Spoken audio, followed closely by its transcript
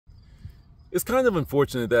It's kind of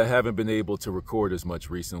unfortunate that I haven't been able to record as much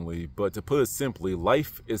recently, but to put it simply,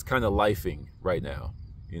 life is kind of lifing right now,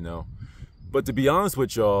 you know? But to be honest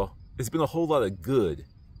with y'all, it's been a whole lot of good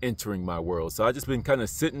entering my world. So I just been kind of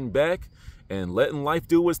sitting back and letting life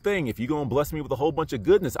do its thing. If you're going to bless me with a whole bunch of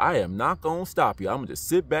goodness, I am not going to stop you. I'm going to just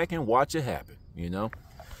sit back and watch it happen, you know?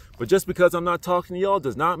 But just because I'm not talking to y'all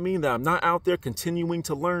does not mean that I'm not out there continuing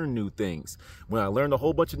to learn new things. When I learned a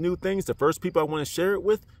whole bunch of new things, the first people I want to share it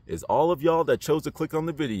with is all of y'all that chose to click on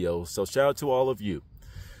the video. So shout out to all of you.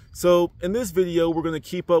 So in this video, we're going to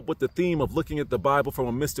keep up with the theme of looking at the Bible from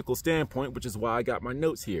a mystical standpoint, which is why I got my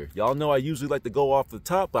notes here. Y'all know I usually like to go off the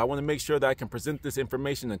top, but I want to make sure that I can present this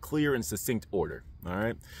information in a clear and succinct order. All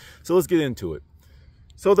right, so let's get into it.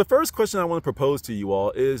 So the first question I want to propose to you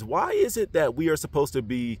all is, why is it that we are supposed to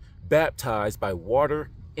be baptized by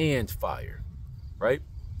water and fire, right?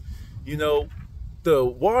 You know, the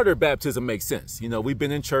water baptism makes sense. You know, we've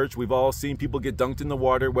been in church. We've all seen people get dunked in the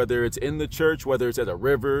water, whether it's in the church, whether it's at a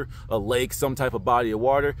river, a lake, some type of body of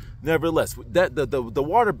water. Nevertheless, that the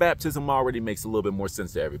water baptism already makes a little bit more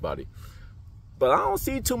sense to everybody. But I don't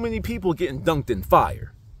see too many people getting dunked in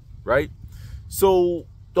fire, right? So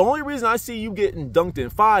the only reason I see you getting dunked in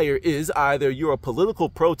fire is either you're a political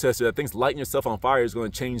protester that thinks lighting yourself on fire is going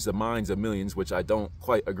to change the minds of millions, which I don't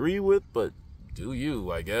quite agree with, but do you,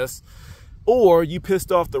 I guess. Or you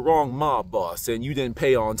pissed off the wrong mob boss and you didn't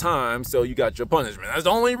pay on time, so you got your punishment. That's the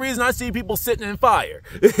only reason I see people sitting in fire.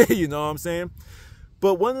 You know what I'm saying?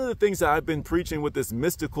 But one of the things that I've been preaching with this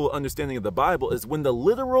mystical understanding of the Bible is when the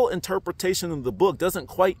literal interpretation of the book doesn't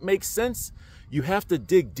quite make sense, you have to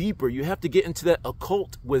dig deeper. You have to get into that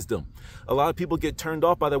occult wisdom. A lot of people get turned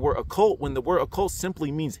off by the word occult when the word occult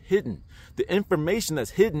simply means hidden. The information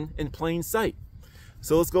that's hidden in plain sight.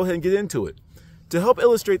 So let's go ahead and get into it. To help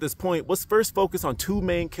illustrate this point, let's first focus on two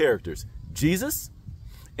main characters, Jesus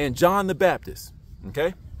and John the Baptist,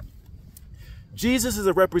 okay? Jesus is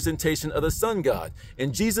a representation of the sun god.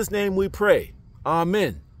 In Jesus' name we pray,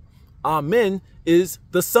 Amen. Amen is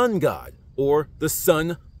the sun god, or the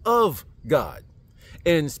son of God.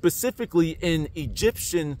 And specifically in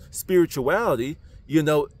Egyptian spirituality, you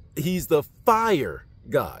know, he's the fire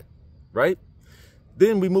god, right?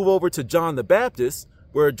 Then we move over to John the Baptist,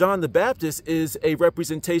 where John the Baptist is a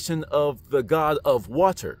representation of the god of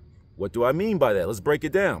water. What do I mean by that? Let's break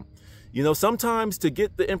it down. You know, sometimes to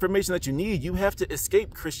get the information that you need, you have to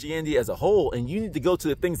escape Christianity as a whole, and you need to go to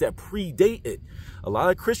the things that predate it. A lot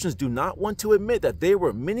of Christians do not want to admit that there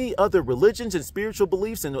were many other religions and spiritual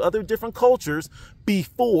beliefs in other different cultures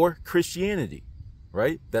before Christianity,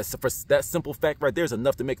 right? That simple fact right there is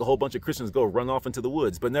enough to make a whole bunch of Christians go run off into the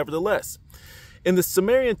woods. But nevertheless, in the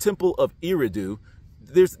Sumerian temple of Eridu,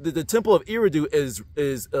 the temple of Eridu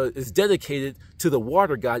is dedicated to the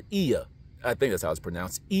water god Ea. I think that's how it's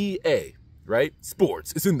pronounced, E-A, right?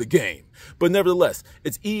 Sports, it's in the game. But nevertheless,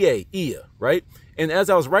 it's Ea, right? And as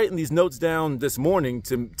I was writing these notes down this morning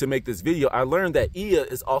to make this video, I learned that Ea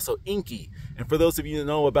is also Enki. And for those of you who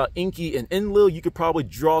know about Enki and Enlil, you could probably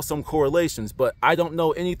draw some correlations, but I don't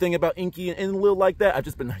know anything about Enki and Enlil like that. I've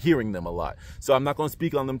just been hearing them a lot. So I'm not going to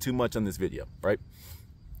speak on them too much on this video, right?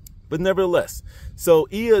 But nevertheless, so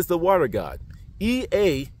Ea is the water god.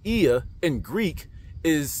 Ea in Greek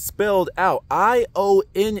is spelled out I-O-N-N-E-S-S,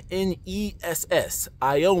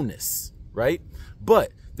 Ionis, right?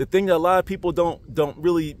 But the thing that a lot of people don't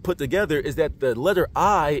really put together is that the letter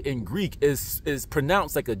I in Greek is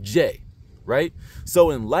pronounced like a J, right? So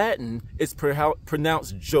in Latin, it's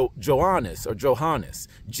pronounced Johannes or Johannes,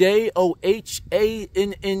 J-O-H-A-N-N-E-S,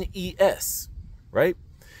 right?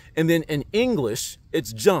 And then in English,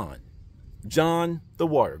 it's John the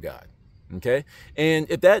water god. Okay. And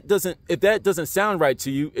if that doesn't sound right to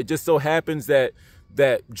you, it just so happens that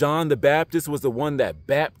John the Baptist was the one that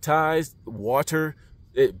baptized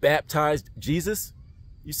baptized Jesus.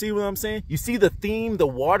 You see what I'm saying? You see the theme, the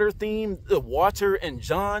water theme, the water and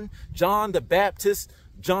John the Baptist,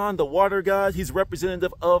 John the water god. He's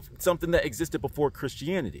representative of something that existed before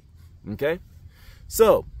Christianity. Okay.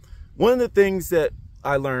 So one of the things that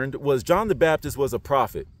I learned was John the Baptist was a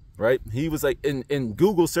prophet. Right? He was like in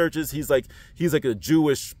Google searches, he's like a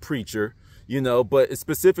Jewish preacher, you know, but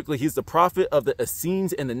specifically he's the prophet of the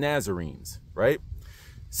Essenes and the Nazarenes, right?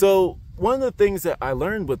 So one of the things that I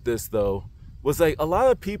learned with this though was like a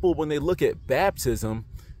lot of people, when they look at baptism,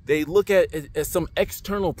 they look at it as some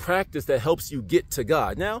external practice that helps you get to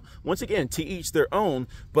God. Now, once again, to each their own,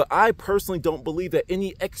 but I personally don't believe that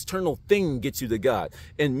any external thing gets you to God.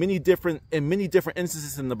 In many different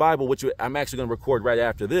instances in the Bible, which I'm actually going to record right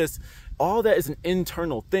after this, all that is an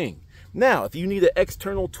internal thing. Now, if you need an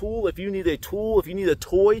external tool, if you need a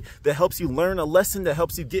toy that helps you learn a lesson, that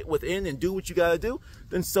helps you get within and do what you got to do,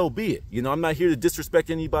 then so be it. You know, I'm not here to disrespect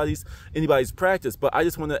anybody's practice, but I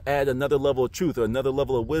just want to add another level of truth or another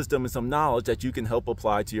level of wisdom and some knowledge that you can help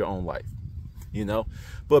apply to your own life. You know,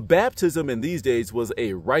 but baptism in these days was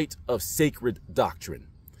a rite of sacred doctrine.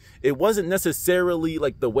 It wasn't necessarily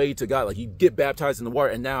like the way to God, like you get baptized in the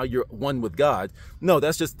water and now you're one with God. No,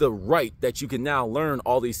 that's just the rite that you can now learn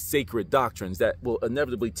all these sacred doctrines that will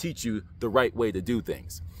inevitably teach you the right way to do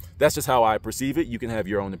things. That's just how I perceive it. You can have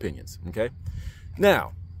your own opinions, okay?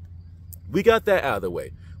 Now, we got that out of the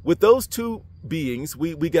way. With those two beings,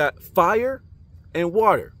 we got fire and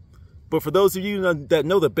water. But for those of you that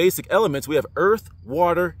know the basic elements, we have earth,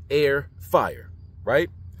 water, air, fire, right?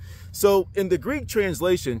 So in the Greek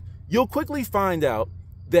translation, you'll quickly find out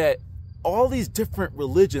that all these different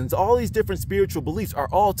religions, all these different spiritual beliefs are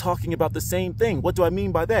all talking about the same thing. What do I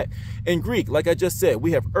mean by that? In Greek, like I just said,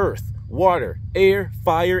 we have earth, water, air,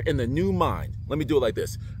 fire, and the new mind. Let me do it like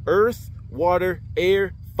this. Earth, water,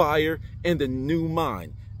 air, fire, and the new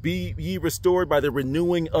mind. Be ye restored by the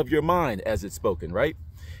renewing of your mind, as it's spoken, right?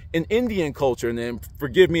 In Indian culture, and then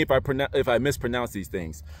forgive me if I mispronounce these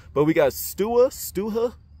things, but we got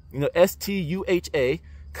stuha, you know, S-T-U-H-A,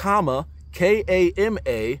 comma,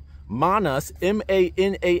 K-A-M-A, manas,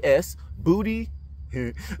 M-A-N-A-S, Buddhi,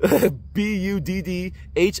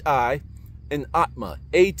 B-U-D-D-H-I, and Atma,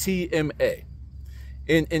 A-T-M-A.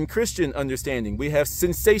 In Christian understanding, we have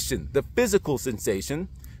sensation, the physical sensation.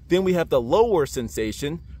 Then we have the lower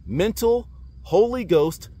sensation, mental, Holy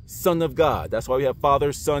Ghost, Son of God. That's why we have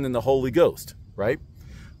Father, Son, and the Holy Ghost, right?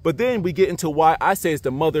 But then we get into why I say it's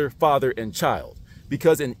the mother, father, and child.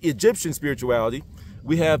 Because in Egyptian spirituality,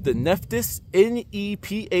 we have the Nephthys,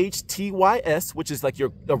 N-E-P-H-T-Y-S, which is like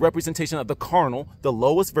a representation of the carnal, the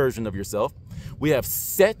lowest version of yourself. We have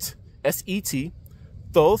Set, S-E-T,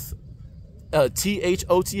 Thoth,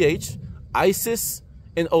 T-H-O-T-H, Isis,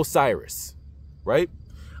 and Osiris, right?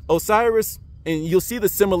 Osiris, and you'll see the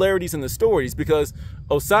similarities in the stories because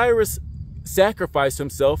Osiris sacrificed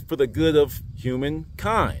himself for the good of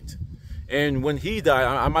humankind. And when he died,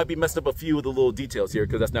 I might be messing up a few of the little details here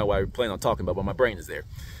because that's not what I plan on talking about, but my brain is there.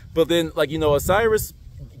 But then, like, you know, Osiris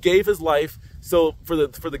gave his life so for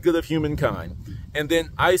the good of humankind. And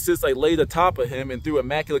then Isis like laid atop of him, and through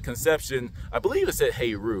immaculate conception, I believe it said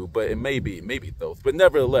Heru, but it may be Thoth. But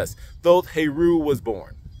nevertheless, Thoth, Heru was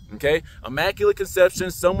born. Okay, immaculate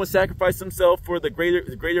conception. Someone sacrificed himself for the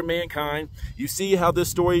greater mankind. You see how this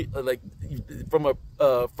story, like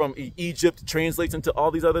from Egypt, translates into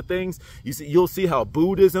all these other things. You'll see how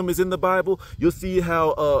Buddhism is in the Bible. You'll see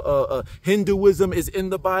how Hinduism is in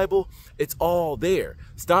the Bible. It's all there.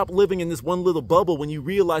 Stop living in this one little bubble when you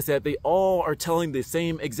realize that they all are telling the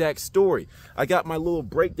same exact story. I got my little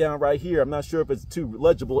breakdown right here. I'm not sure if it's too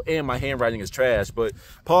legible, and my handwriting is trash, but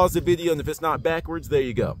pause the video, and if it's not backwards, there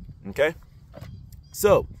you go. Okay,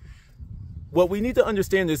 so what we need to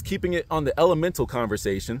understand is, keeping it on the elemental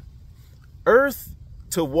conversation, earth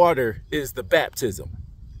to water is the baptism.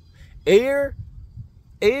 Air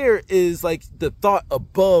is like the thought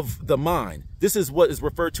above the mind. This is what is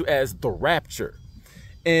referred to as the rapture.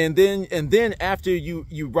 And then after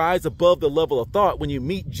you rise above the level of thought, when you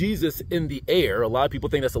meet Jesus in the air, a lot of people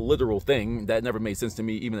think that's a literal thing. That never made sense to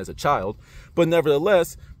me, even as a child. But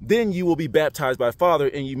nevertheless, then you will be baptized by Father,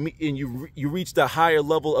 and you reach the higher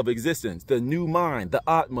level of existence, the new mind, the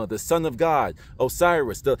Atma, the Son of God,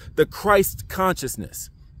 Osiris, the Christ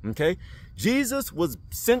consciousness. Okay, Jesus was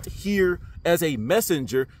sent here as a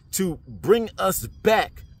messenger to bring us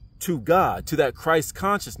back to God, to that Christ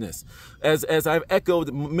consciousness. As I've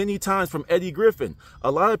echoed many times from Eddie Griffin,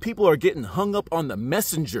 a lot of people are getting hung up on the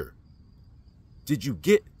messenger. Did you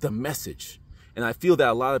get the message? And I feel that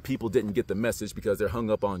a lot of people didn't get the message because they're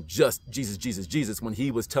hung up on just Jesus, Jesus, Jesus, when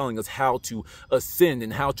he was telling us how to ascend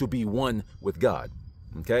and how to be one with God.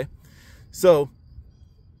 Okay? So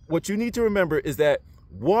what you need to remember is that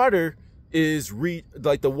water is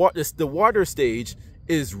the water stage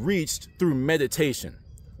is reached through meditation,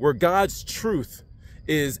 where God's truth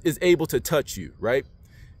is able to touch you, right?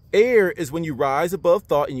 Air is when you rise above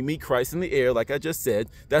thought and you meet Christ in the air, like I just said.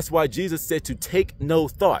 That's why Jesus said to take no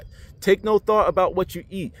thought. Take no thought about what you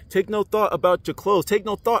eat. Take no thought about your clothes. Take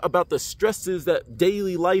no thought about the stresses that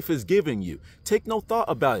daily life is giving you. Take no thought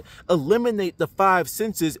about it. Eliminate the five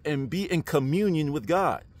senses and be in communion with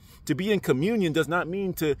God. To be in communion does not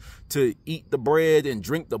mean to eat the bread and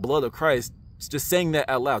drink the blood of Christ. It's just saying that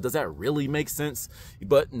out loud. Does that really make sense?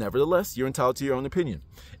 But nevertheless, you're entitled to your own opinion.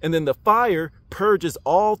 And then the fire purges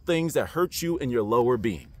all things that hurt you in your lower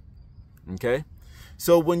being. Okay?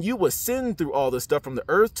 So when you ascend through all this stuff, from the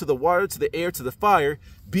earth to the water to the air to the fire,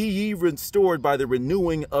 be ye restored by the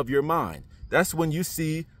renewing of your mind. That's when you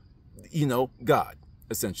see, God,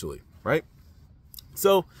 essentially, right?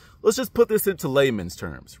 So let's just put this into layman's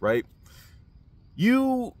terms, right?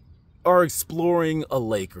 You are exploring a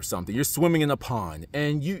lake or something. You're swimming in a pond,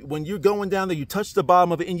 and when you're going down there, you touch the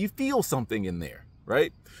bottom of it and you feel something in there,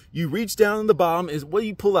 right? You reach down in the bottom, is what do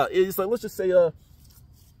you pull out? It's like, let's just say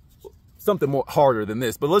something more harder than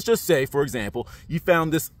this, but let's just say, for example, you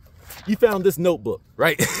found this notebook,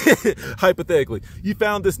 right? Hypothetically, you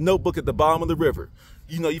found this notebook at the bottom of the river.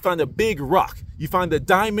 You find a big rock. You find a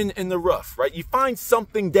diamond in the rough, right? You find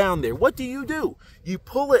something down there. What do? You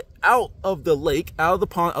pull it out of the lake, out of the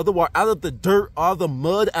pond, out of the water, out of the dirt, out of the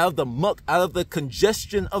mud, out of the muck, out of the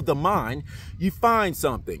congestion of the mind. You find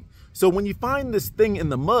something. So when you find this thing in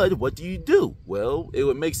the mud, what do? Well, it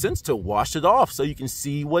would make sense to wash it off so you can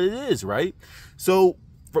see what it is, right? So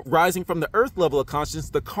rising from the earth level of consciousness,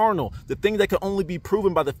 the carnal, the thing that can only be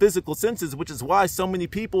proven by the physical senses, which is why so many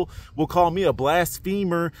people will call me a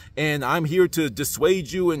blasphemer, and I'm here to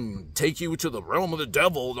dissuade you and take you to the realm of the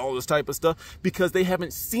devil and all this type of stuff, because they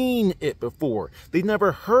haven't seen it before. They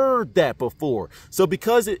never heard that before. So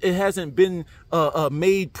because it hasn't been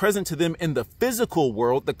made present to them in the physical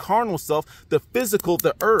world, the carnal self, the physical,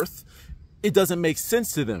 the earth, it doesn't make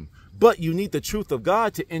sense to them. But you need the truth of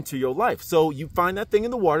God to enter your life. So you find that thing in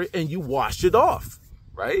the water and you wash it off,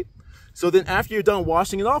 right? So then after you're done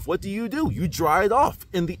washing it off, what do? You dry it off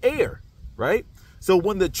in the air, right? So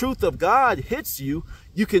when the truth of God hits you,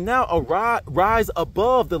 you can now rise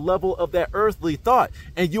above the level of that earthly thought.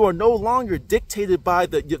 And you are no longer dictated by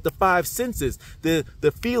the five senses,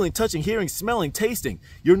 the feeling, touching, hearing, smelling, tasting.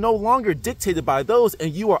 You're no longer dictated by those,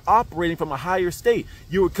 and you are operating from a higher state.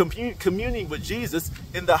 You are communing with Jesus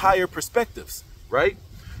in the higher perspectives, right?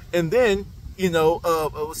 And then,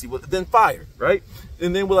 let's see, then fire, right?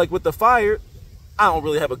 And then with the fire, I don't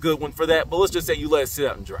really have a good one for that, but let's just say you let it sit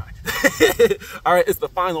out and dry. All right, it's the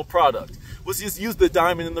final product. Let's just use the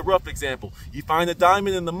diamond in the rough example. You find a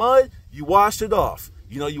diamond in the mud, you wash it off.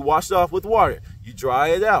 You wash it off with water. You dry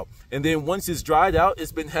it out. And then once it's dried out,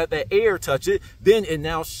 had that air touch it, then it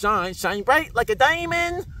now shine bright like a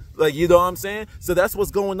diamond. You know what I'm saying? So that's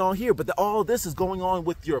what's going on here. But all this is going on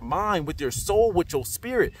with your mind, with your soul, with your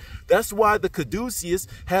spirit. That's why the caduceus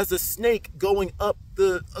has a snake going up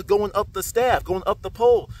the staff, going up the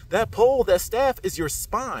pole. That staff is your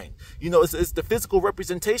spine. It's the physical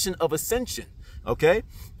representation of ascension. Okay,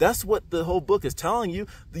 that's what the whole book is telling you.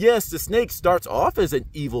 Yes, the snake starts off as an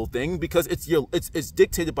evil thing because it's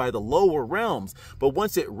dictated by the lower realms. But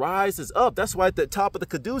once it rises up, that's why at the top of the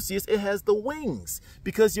caduceus it has the wings,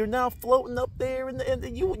 because you're now floating up there,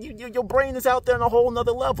 and your brain is out there on a whole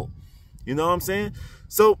nother level. You know what I'm saying?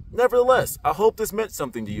 So nevertheless, I hope this meant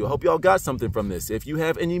something to you. I hope y'all got something from this. If you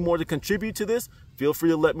have any more to contribute to this, feel free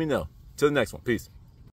to let me know. Till the next one. Peace.